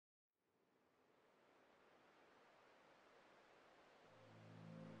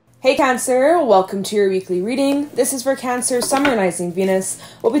Hey Cancer, welcome to your weekly reading. This is for Cancer, Sun, Moon, Rising, Venus.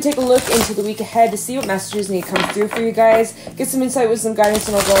 We'll be taking a look into the week ahead to see what messages need to come through for you guys. Get some insight, wisdom, guidance,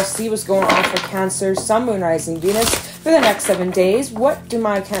 and overall see what's going on for Cancer, Sun, Moon, Rising, Venus for the next 7 days. What do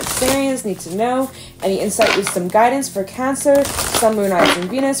my Cancerians need to know? Any insight, wisdom, guidance for Cancer, Sun, Moon, Rising,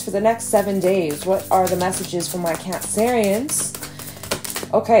 Venus for the next 7 days? What are the messages for my Cancerians?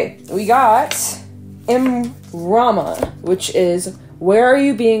 Okay, we got Rama, which is where are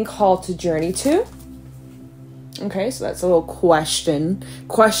you being called to journey to? Okay, so that's a little question.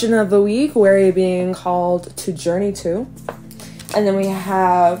 Question of the week, where are you being called to journey to? And then we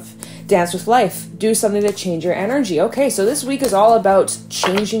have dance with life. Do something to change your energy. Okay, so this week is all about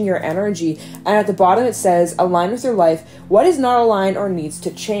changing your energy. And at the bottom it says, align with your life. What is not aligned or needs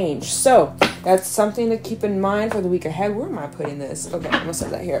to change? So that's something to keep in mind for the week ahead. Where am I putting this? Okay, I'm gonna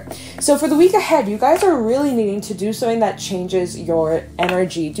set that here. So for the week ahead, you guys are really needing to do something that changes your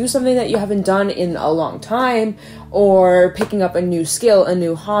energy. Do something that you haven't done in a long time, or picking up a new skill, a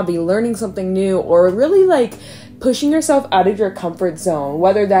new hobby, learning something new, or really like pushing yourself out of your comfort zone,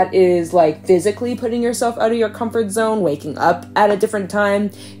 whether that is like physically putting yourself out of your comfort zone, waking up at a different time,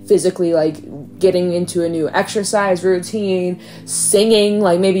 physically like getting into a new exercise routine, singing,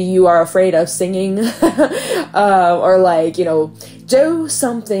 like maybe you are afraid of singing, or like, you know, do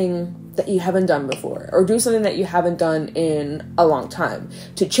something that you haven't done before, or do something that you haven't done in a long time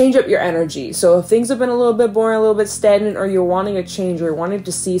to change up your energy. So if things have been a little bit boring, a little bit stagnant, or you're wanting a change, or you're wanting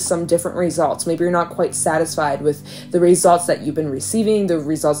to see some different results, maybe you're not quite satisfied with the results that you've been receiving, the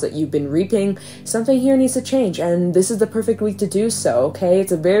results that you've been reaping, something here needs to change, and this is the perfect week to do so. Okay,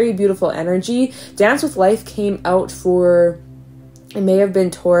 it's a very beautiful energy. Dance with Life came out for, it may have been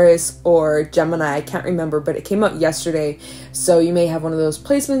Taurus or Gemini, I can't remember, but it came out yesterday, so you may have one of those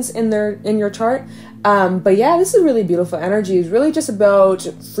placements in your chart. But yeah, this is really beautiful energy. It's really just about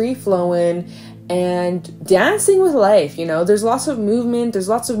free flowing and dancing with life. You know, there's lots of movement, there's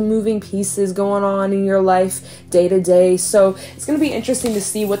lots of moving pieces going on in your life day to day, so it's going to be interesting to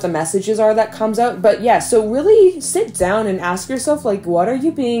see what the messages are that comes out. But yeah, so really sit down and ask yourself, like, what are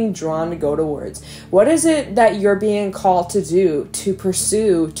you being drawn to go towards? What is it that you're being called to do, to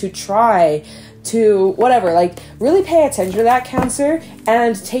pursue, to try, to whatever? Like, really pay attention to that, Cancer,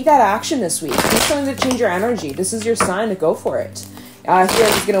 and take that action this week. Do something to change your energy. This is your sign to go for it. I feel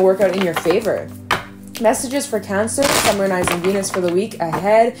like it's going to work out in your favor. Messages for Cancer, Sun, Moon, Rising, Venus for the week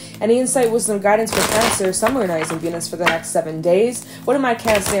ahead. Any insight, wisdom, guidance for Cancer, Sun, Moon, Rising, Venus for the next 7 days? What do my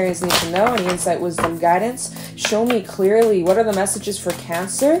Cancerians need to know? Any insight, wisdom, guidance? Show me clearly. What are the messages for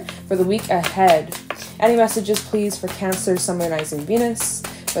Cancer for the week ahead? Any messages, please, for Cancer, Sun, Moon, Rising, Venus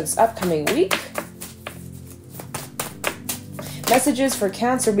for this upcoming week? Messages for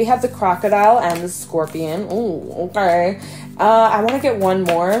Cancer. We have the crocodile and the scorpion. Oh, okay. I want to get one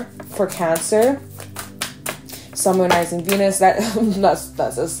more for Cancer. Sun, Moon, Rising, Venus.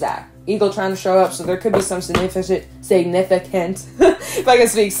 That's a stack. Eagle trying to show up, so there could be some significant, if I can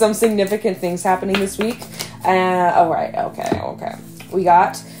speak, some significant things happening this week. Alright, okay. We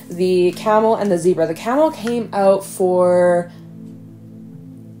got the camel and the zebra. The camel came out for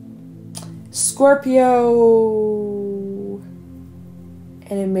Scorpio,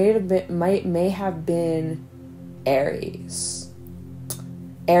 and it may have been Aries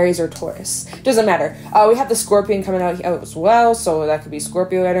or Taurus. Doesn't matter. We have the scorpion coming out as well, so that could be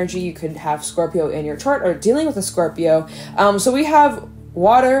Scorpio energy. You could have Scorpio in your chart or dealing with a Scorpio. So we have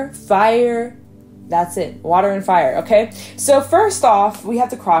water, fire. That's it. Water and fire. Okay. So first off, we have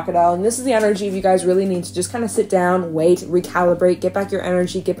the crocodile, and this is the energy if you guys really need to just kind of sit down, wait, recalibrate, get back your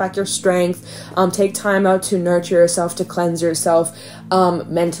energy, get back your strength, take time out to nurture yourself, to cleanse yourself,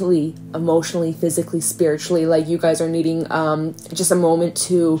 mentally, emotionally, physically, spiritually. Like, you guys are needing, just a moment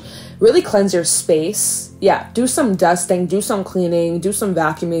to really cleanse your space. Yeah. Do some dusting, do some cleaning, do some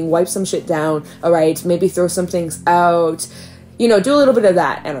vacuuming, wipe some shit down. All right. Maybe throw some things out. You know, do a little bit of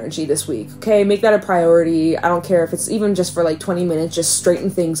that energy this week, okay? Make that a priority. I don't care if it's even just for like 20 minutes, just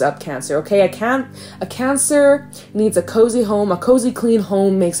straighten things up, Cancer, okay? A Cancer needs a cozy home. A cozy, clean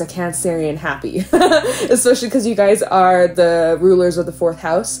home makes a Cancerian happy, especially because you guys are the rulers of the 4th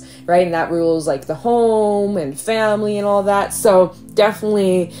house, right? And that rules like the home and family and all that. So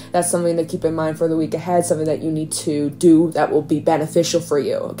definitely that's something to keep in mind for the week ahead, something that you need to do that will be beneficial for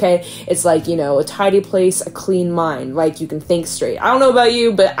you, okay? It's like, you know, a tidy place, a clean mind, like you can think straight. I don't know about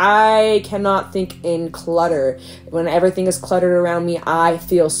you, but I cannot think in clutter. When everything is cluttered around me, I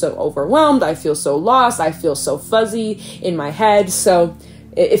feel so overwhelmed, I feel so lost, I feel so fuzzy in my head. So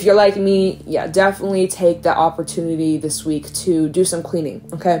if you're like me, yeah, definitely take the opportunity this week to do some cleaning,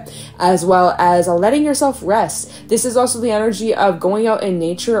 okay? As well as letting yourself rest. This is also the energy of going out in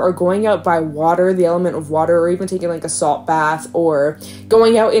nature or going out by water, the element of water, or even taking like a salt bath or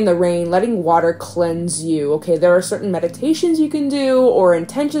going out in the rain, letting water cleanse you, okay? There are certain meditations you can do or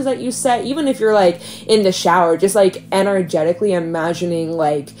intentions that you set, even if you're like in the shower, just like energetically imagining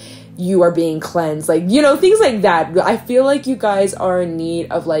like you are being cleansed, like, you know, things like that. I feel like you guys are in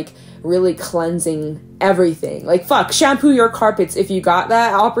need of like really cleansing everything. Like, fuck, shampoo your carpets if you got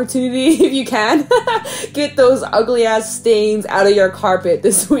that opportunity. If you can, get those ugly ass stains out of your carpet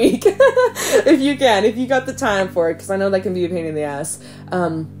this week. If you can, if you got the time for it, because I know that can be a pain in the ass.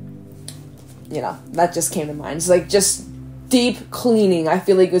 You know, that just came to mind. It's like just deep cleaning, I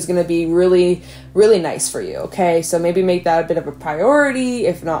feel like, is going to be really, really nice for you, okay? So maybe make that a bit of a priority,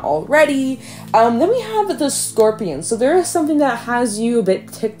 if not already. Then we have the Scorpion. So there is something that has you a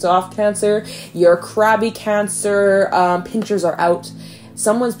bit ticked off, Cancer. Your crabby Cancer pinchers are out.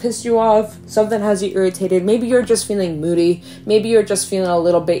 Someone's pissed you off. Something has you irritated. Maybe you're just feeling moody. Maybe you're just feeling a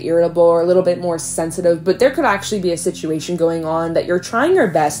little bit irritable or a little bit more sensitive. But there could actually be a situation going on that you're trying your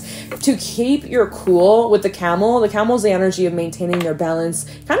best to keep your cool with the Camel. The Camel is the energy of maintaining your balance,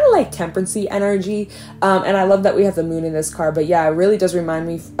 kind of like temperancy energy. And I love that we have the moon in this card. But yeah, it really does remind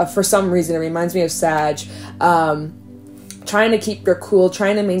me, for some reason, it reminds me of Sag. Trying to keep your cool,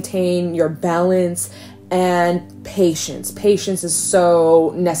 trying to maintain your balance, and patience. Patience is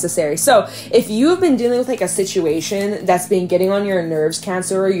so necessary. So if you have been dealing with like a situation that's been getting on your nerves,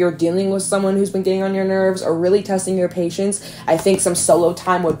 Cancer, or you're dealing with someone who's been getting on your nerves or really testing your patience, I think some solo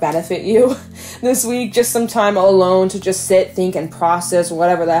time would benefit you this week. Just some time alone to just sit, think, and process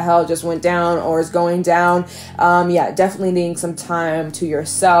whatever the hell just went down or is going down. Yeah, definitely needing some time to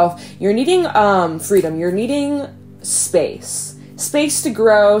yourself. You're needing freedom. You're needing space. Space to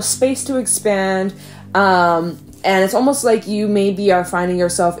grow, space to expand. And it's almost like you maybe are finding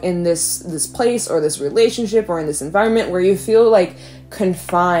yourself in this place or this relationship or in this environment where you feel like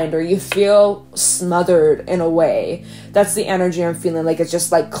confined or you feel smothered in a way. That's the energy I'm feeling. Like it's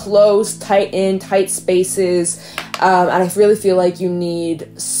just like closed, tight spaces. And I really feel like you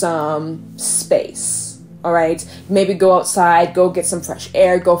need some space. All right, maybe go outside, go get some fresh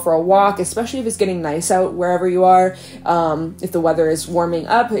air, go for a walk, especially if it's getting nice out wherever you are. If the weather is warming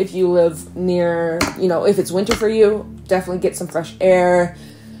up, if you live near, you know, if it's winter for you, definitely get some fresh air.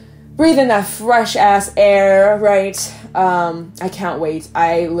 Breathe in that fresh ass air, right? I can't wait.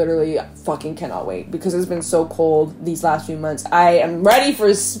 I literally fucking cannot wait because it's been so cold these last few months. I am ready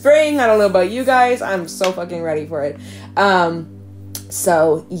for spring. I don't know about you guys. I'm so fucking ready for it.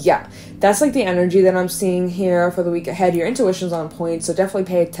 So yeah, that's like the energy that I'm seeing here for the week ahead. Your intuition's on point, so definitely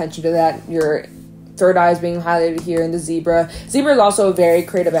pay attention to that. Your third eye is being highlighted here in the Zebra. Zebra is also a very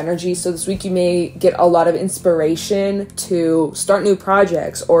creative energy, so this week you may get a lot of inspiration to start new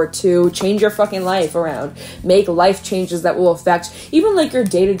projects or to change your fucking life around. Make life changes that will affect even like your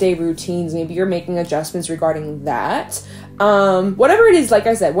day-to-day routines. Maybe you're making adjustments regarding that. Whatever it is, like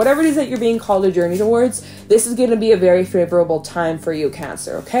I said, whatever it is that you're being called to journey towards, this is going to be a very favorable time for you,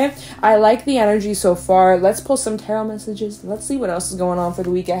 Cancer, okay? I like the energy so far. Let's pull some tarot messages. Let's see what else is going on for the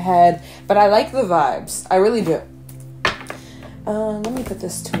week ahead. But I like the vibes. I really do. Let me put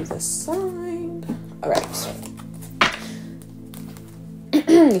this to the side. All right.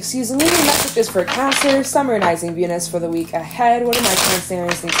 Excuse me, messages for Cancer, summarizing Venus for the week ahead. What do my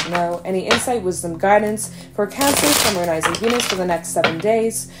Cancerians need to know? Any insight, wisdom, guidance for Cancer, summarizing Venus for the next 7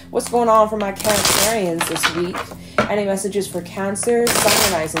 days? What's going on for my Cancerians this week? Any messages for Cancer,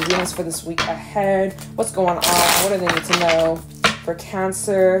 summarizing Venus for this week ahead? What's going on? What do they need to know for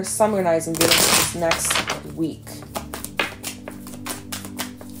Cancer, summarizing Venus for this next week?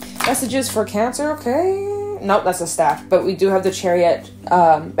 Messages for Cancer, okay. Nope, that's a stack. But we do have the Chariot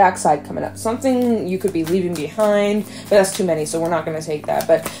backside coming up. Something you could be leaving behind, but that's too many, so we're not going to take that.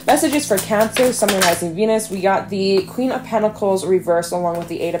 But messages for Cancer, summarizing Venus. We got the Queen of Pentacles reversed along with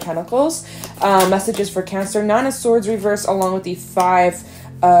the Eight of Pentacles. Messages for Cancer, Nine of Swords reversed along with the Five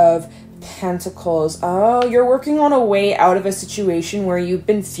of Pentacles. Oh, you're working on a way out of a situation where you've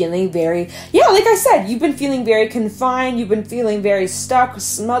been feeling very, like I said, you've been feeling very confined, you've been feeling very stuck,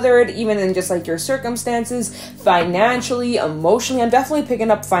 smothered, even in just like your circumstances, financially, emotionally. I'm definitely picking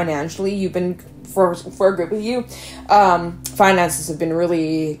up financially. You've been, for a group of you, finances have been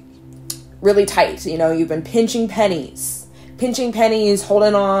really, really tight. You know, you've been pinching pennies,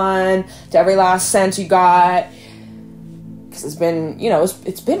 holding on to every last cent you got. because it's been, you know,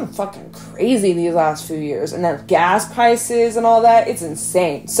 it's been fucking crazy these last few years. And then gas prices and all that, it's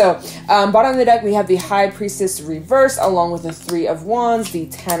insane. So, bottom of the deck, we have the High Priestess reversed, along with the Three of Wands, the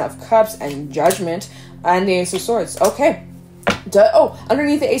Ten of Cups, and Judgment, and the Ace of Swords. Okay.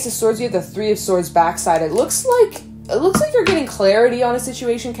 Underneath the Ace of Swords, you have the Three of Swords backside. It looks like you're getting clarity on a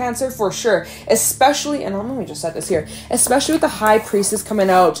situation, Cancer, for sure. Especially, and let me just set this here, especially with the High Priestess coming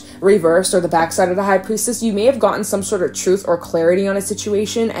out reversed, or the backside of the High Priestess, you may have gotten some sort of truth or clarity on a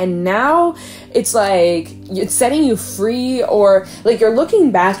situation, and now it's like, it's setting you free, or like you're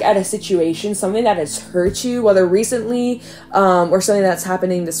looking back at a situation, something that has hurt you, whether recently, or something that's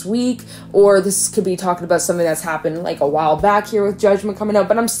happening this week, or this could be talking about something that's happened like a while back here with Judgment coming out.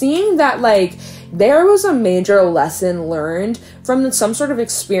 But I'm seeing that like there was a major lesson learned from some sort of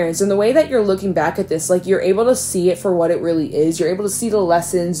experience, and the way that you're looking back at this, like you're able to see it for what it really is. You're able to see the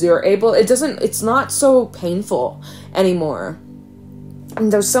lessons. It's not so painful anymore.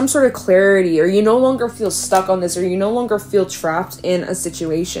 And there's some sort of clarity, or you no longer feel stuck on this, or you no longer feel trapped in a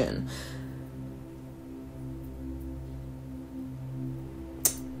situation.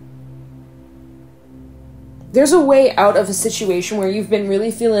 There's a way out of a situation where you've been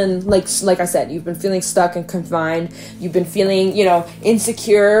really feeling, like I said, you've been feeling stuck and confined. You've been feeling, you know,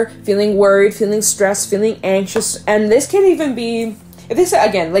 insecure, feeling worried, feeling stressed, feeling anxious. And this can even be, if they say,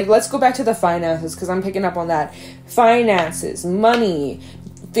 again, like, let's go back to the finances, because I'm picking up on that. Finances, money,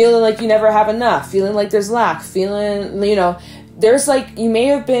 feeling like you never have enough, feeling like there's lack, feeling, you know, there's like, you may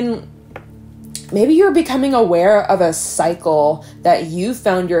have been, maybe you're becoming aware of a cycle that you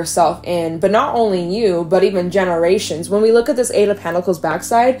found yourself in, but not only you, but even generations. When we look at this Eight of Pentacles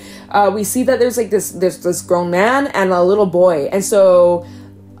backside, we see that there's this grown man and a little boy. And so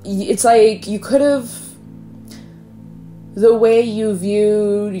it's like you could have, the way you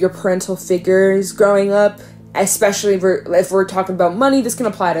viewed your parental figures growing up, especially if we're talking about money, this can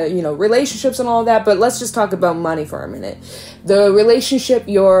apply to, you know, relationships and all that, but let's just talk about money for a minute. The relationship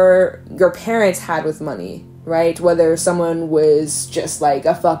your parents had with money, right? Whether someone was just like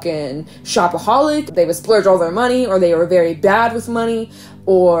a fucking shopaholic, they would splurge all their money, or they were very bad with money,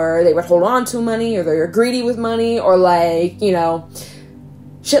 or they would hold on to money, or they were greedy with money, or like, you know,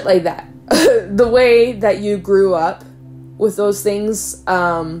 shit like that. The way that you grew up with those things,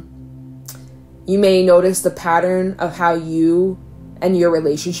 you may notice the pattern of how you and your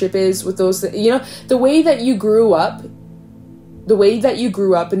relationship is with those, you know, the way that you grew up and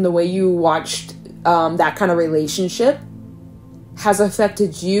the way you watched that kind of relationship has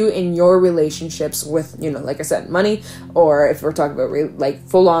affected you in your relationships with, you know, like I said, money, or if we're talking about like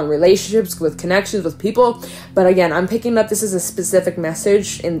full-on relationships with connections with people. But again, I'm picking up, this is a specific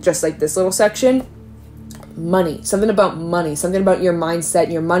message in just like this little section. Money, something about money, something about your mindset,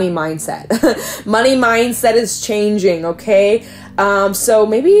 your money mindset. Money mindset is changing, okay? So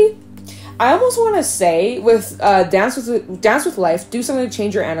maybe I almost want to say with dance with life, do something to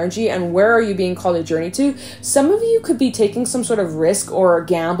change your energy. And where are you being called to journey to? Some of you could be taking some sort of risk or a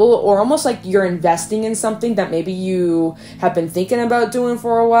gamble, or almost like you're investing in something that maybe you have been thinking about doing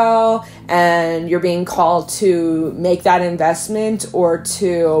for a while, and you're being called to make that investment or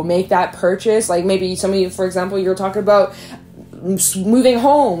to make that purchase. Like maybe some of you, for example, you're talking about moving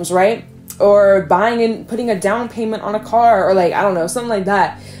homes, right? Or buying and putting a down payment on a car, or like, I don't know, something like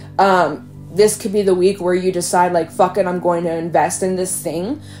that. This could be the week where you decide like, fuck it, I'm going to invest in this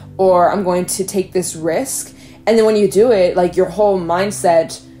thing, or I'm going to take this risk. And then when you do it, like your whole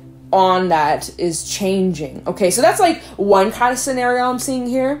mindset on that is changing. Okay, so that's like one kind of scenario I'm seeing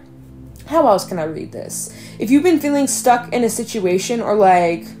here. How else can I read this? If you've been feeling stuck in a situation, or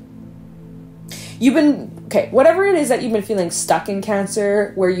like whatever it is that you've been feeling stuck in,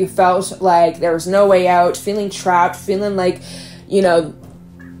 Cancer, where you felt like there was no way out, feeling trapped, feeling like, you know,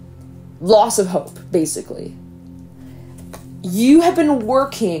 loss of hope, basically. You have been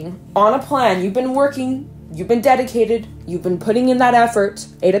working on a plan. You've been dedicated. You've been putting in that effort.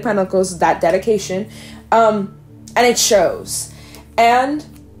 Eight of Pentacles, that dedication. And it shows. And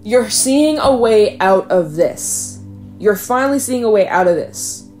you're seeing a way out of this. You're finally seeing a way out of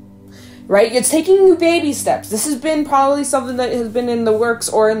this. Right? It's taking you baby steps. This has been probably something that has been in the works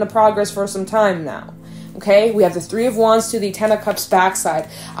or in the progress for some time now. Okay, we have the Three of Wands to the Ten of Cups backside.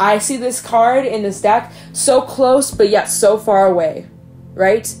 I see this card in this deck so close, but yet so far away,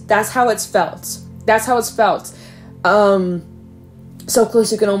 right? That's how it's felt. That's how it's felt. So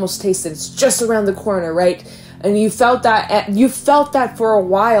close you can almost taste it. It's just around the corner, right? And you felt that for a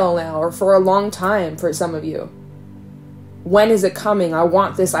while now, or for a long time for some of you. When is it coming? I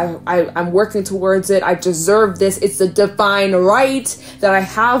want this. I'm working towards it. I deserve this. It's a divine right that I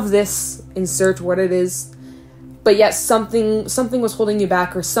have this. Insert what it is. but yet something was holding you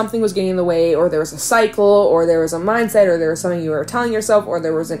back, or something was getting in the way, or there was a cycle, or there was a mindset, or there was something you were telling yourself, or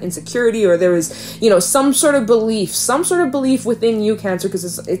there was an insecurity, or there was, you know, some sort of belief within you, Cancer,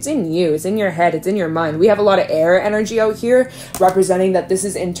 because it's in you, it's in your head, it's in your mind. We have a lot of air energy out here, representing that this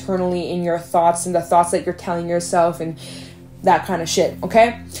is internally in your thoughts, and the thoughts that you're telling yourself, and that kind of shit,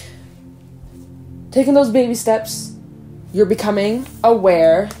 okay? Taking those baby steps, you're becoming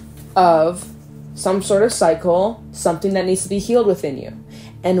aware of some sort of cycle, something that needs to be healed within you.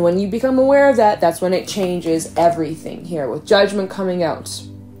 And when you become aware of that, that's when it changes everything here, with Judgment coming out.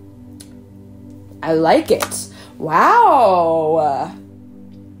 I like it. Wow.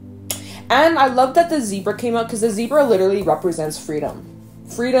 And I love that the zebra came out, because the zebra literally represents freedom.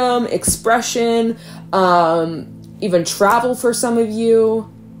 Freedom, expression, even travel for some of you.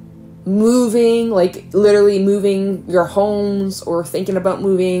 Moving, like literally moving your homes, or thinking about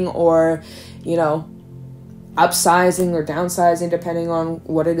moving, or, you know, upsizing or downsizing, depending on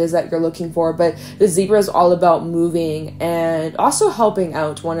what it is that you're looking for. But the zebra is all about moving and also helping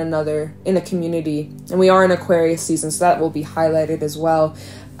out one another in a community. And we are in Aquarius season, so that will be highlighted as well.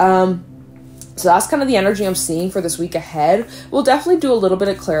 So that's kind of the energy I'm seeing for this week ahead. We'll definitely do a little bit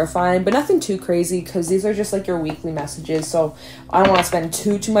of clarifying, but nothing too crazy, because these are just like your weekly messages. So I don't want to spend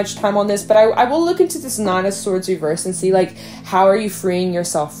too much time on this, but I will look into this Nine of Swords reverse and see, like, how are you freeing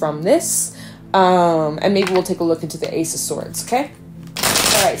yourself from this? And maybe we'll take a look into the Ace of Swords, okay?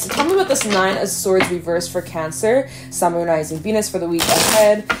 Alright, so tell me about this Nine of Swords reverse for Cancer, Sun, Moon, Rising, Venus for the week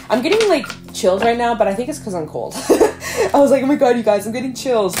ahead. I'm getting, like, chills right now, but I think it's because I'm cold. I was like, oh my god, you guys, I'm getting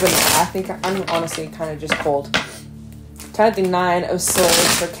chills. But I think I'm honestly kind of just cold. Kind of the Nine of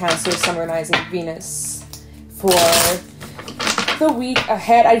Swords for Cancer, Sun, Moon, Rising, Venus for the week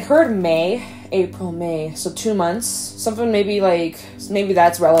ahead. I heard April, May, so 2 months. Something maybe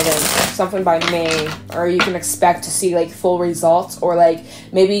that's relevant. Something by May, or you can expect to see like full results, or like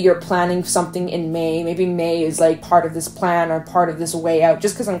maybe you're planning something in May. Maybe May is like part of this plan or part of this way out.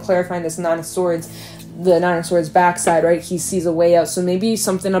 Just because I'm clarifying this Nine of Swords, the Nine of Swords backside, right? He sees a way out. So maybe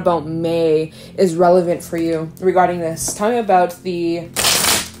something about May is relevant for you regarding this. Tell me about the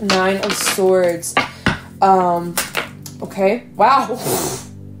Nine of Swords. Okay. Wow.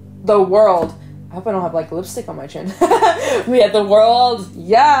 The World. I hope I don't have like lipstick on my chin. We had the World.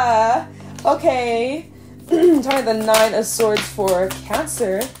 Yeah. Okay. Tell me the Nine of Swords for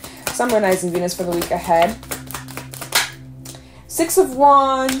Cancer. Sun, Moon, Rising, Venus for the week ahead. Six of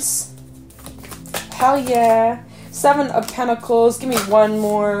Wands. Hell yeah. Seven of Pentacles. Give me one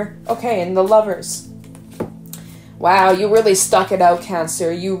more. Okay, and the Lovers. Wow, you really stuck it out,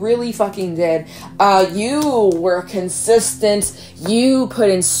 Cancer. You really fucking did. You were consistent. You put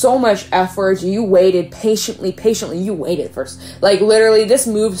in so much effort. You waited patiently. You waited first. Like, literally, this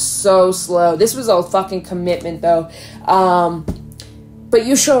moved so slow. This was a fucking commitment, though. But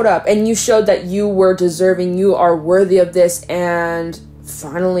you showed up, and you showed that you were deserving. You are worthy of this, and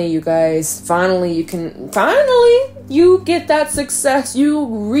finally, you guys, you get that success. You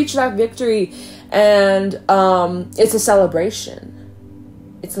reach that victory. And it's a celebration.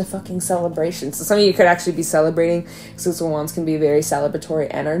 It's a fucking celebration. So some of you could actually be celebrating. Six of Wands can be very celebratory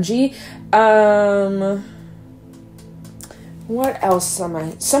energy. What else am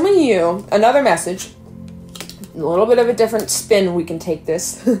I? Some of you, another message. A little bit of a different spin we can take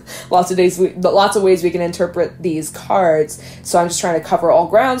this. Lots of ways we can interpret these cards. So I'm just trying to cover all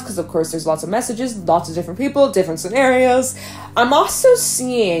grounds, because of course there's lots of messages, lots of different people, different scenarios. I'm also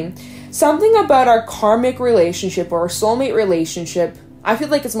seeing something about our karmic relationship, or our soulmate relationship. I feel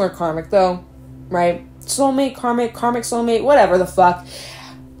like it's more karmic though, right? Soulmate, karmic soulmate, whatever the fuck.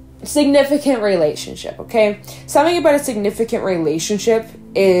 Significant relationship, okay? Something about a significant relationship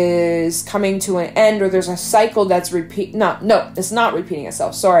is coming to an end, or there's a cycle that's No, it's not repeating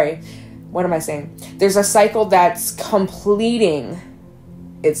itself. Sorry. What am I saying? There's a cycle that's completing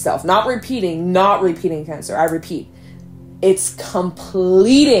itself. Not repeating, Cancer. I repeat. It's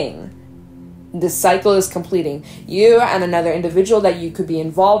completing. The cycle is completing. You and another individual that you could be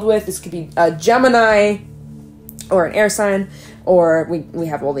involved with. This could be a Gemini or an air sign, or we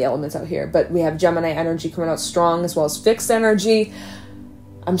have all the elements out here, but we have Gemini energy coming out strong, as well as fixed energy.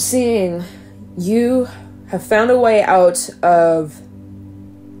 I'm seeing you have found a way out of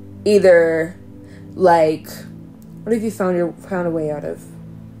either, like, what have you found a way out of?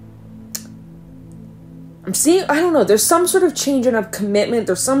 I'm seeing, I don't know, there's some sort of change in a commitment,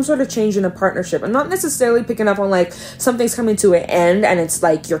 there's some sort of change in a partnership. I'm not necessarily picking up on, like, something's coming to an end and it's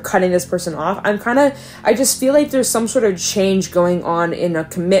like you're cutting this person off. I just feel like there's some sort of change going on in a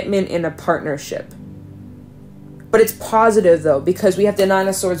commitment, in a partnership. But it's positive, though, because we have the Nine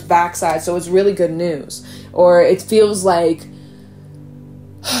of Swords backside, so it's really good news. Or it feels like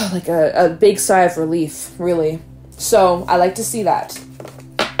a big sigh of relief, really. So, I like to see that.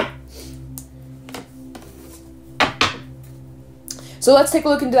 So let's take a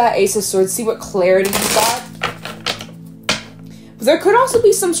look into that Ace of Swords, see what clarity he's got. There could also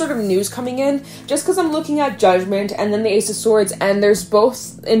be some sort of news coming in, just because I'm looking at Judgment and then the Ace of Swords, and there's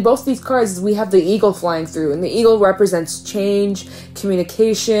in both these cards, we have the eagle flying through, and the eagle represents change,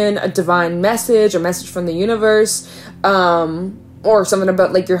 communication, a divine message, a message from the universe, or something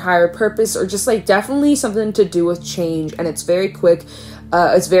about, like, your higher purpose, or just, like, definitely something to do with change, and it's very quick,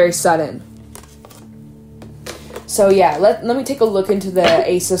 it's very sudden. So yeah, let me take a look into the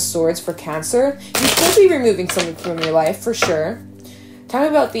Ace of Swords for Cancer. You could be removing something from your life, for sure. Tell me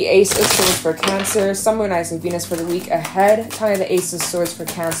about the Ace of Swords for Cancer, Sun, Moon, Rising, Venus for the week ahead. Tell me the Ace of Swords for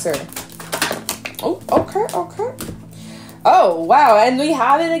Cancer. Oh, okay. Oh, wow, and we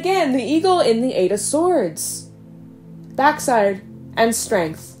have it again. The eagle in the Eight of Swords. Backside and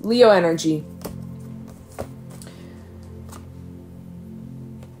strength. Leo energy.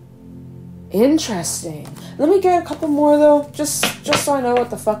 Interesting. Let me get a couple more, though, just so I know what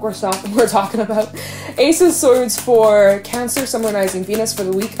the fuck we're talking about. Ace of Swords for Cancer, Sun, Moon, Rising, Venus for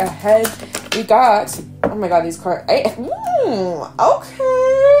the week ahead. We got, oh my god, these cards. Okay.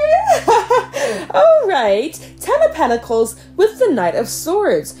 All right. Ten of Pentacles with the Knight of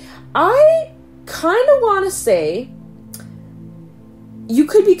Swords. I kind of want to say you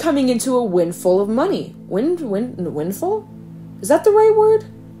could be coming into a windfall of money. Windfall? Is that the right word?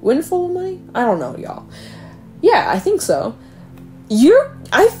 Windfall of money? I don't know, y'all. Yeah, I think so.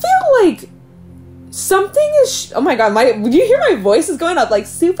 I feel like something is, oh my god, would you hear my voice is going up, like,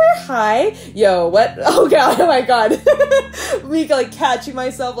 super high? Yo, what? Oh my god. Me, like, catching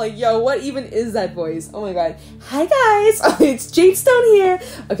myself, like, yo, what even is that voice? Oh my god. Hi, guys. Oh, it's Jadestone here.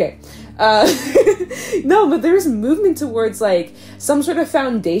 Okay. No, but there's movement towards, like, some sort of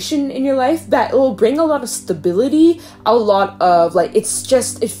foundation in your life that will bring a lot of stability, a lot of, like, it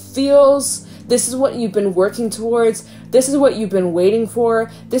feels, this is what you've been working towards, this is what you've been waiting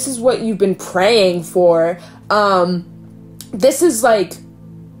for, this is what you've been praying for, this is, like,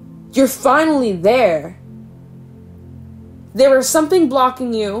 you're finally there. There was something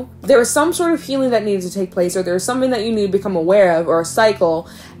blocking you, there was some sort of healing that needed to take place, or there was something that you need to become aware of, or a cycle,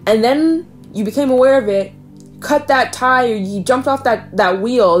 and then you became aware of it, cut that tie, or you jumped off that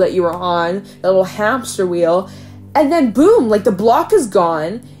wheel that you were on, that little hamster wheel, and then boom, like, the block is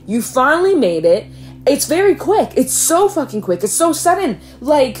gone, you finally made it, it's very quick, it's so fucking quick, it's so sudden,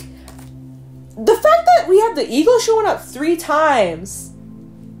 like, the fact that we have the eagle showing up 3 times,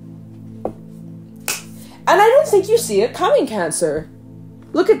 and I don't think you see it coming, Cancer.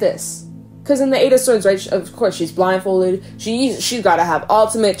 Look at this. Because in the Eight of Swords, right, of course, she's blindfolded. She's got to have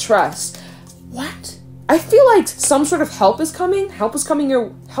ultimate trust. What? I feel like some sort of help is coming. Help is coming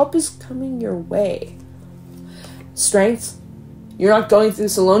your way. Strength. You're not going through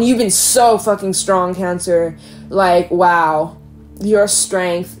this alone. You've been so fucking strong, Cancer. Like, wow. Your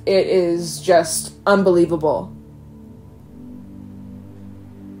strength, it is just unbelievable.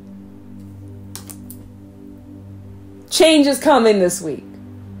 Change is coming this week.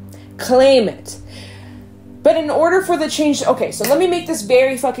 Claim it. But in order for the change... Okay, so let me make this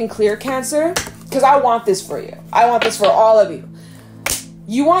very fucking clear, Cancer. Because I want this for you. I want this for all of you.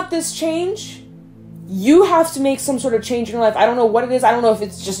 You want this change? You have to make some sort of change in your life. I don't know what it is. I don't know if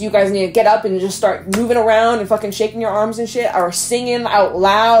it's just you guys need to get up and just start moving around and fucking shaking your arms and shit. Or singing out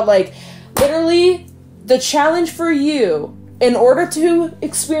loud. Like, literally, the challenge for you, in order to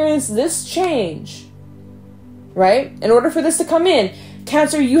experience this change... Right? In order for this to come in,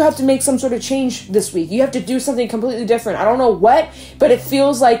 Cancer, you have to make some sort of change this week. You have to do something completely different. I don't know what, but it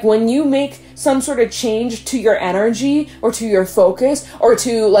feels like when you make some sort of change to your energy or to your focus or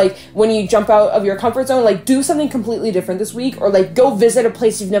to, like, when you jump out of your comfort zone, like, do something completely different this week, or, like, go visit a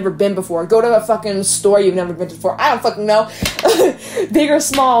place you've never been before. Go to a fucking store you've never been to before. I don't fucking know. Big or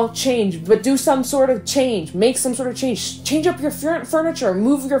small, change, but do some sort of change. Make some sort of change. Change up your furniture.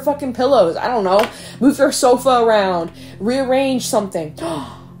 Move your fucking pillows. I don't know. Move your sofa around. Rearrange something.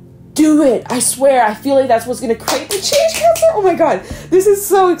 Do it. I swear. I feel like that's what's going to create the change, Cancer. Oh my god. This is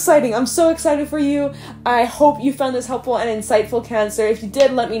so exciting. I'm so excited for you. I hope you found this helpful and insightful, Cancer. If you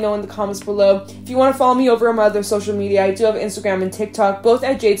did, let me know in the comments below. If you want to follow me over on my other social media, I do have Instagram and TikTok, both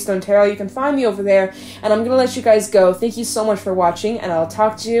at Jadestone Tarot. You can find me over there. And I'm going to let you guys go. Thank you so much for watching, and I'll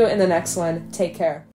talk to you in the next one. Take care.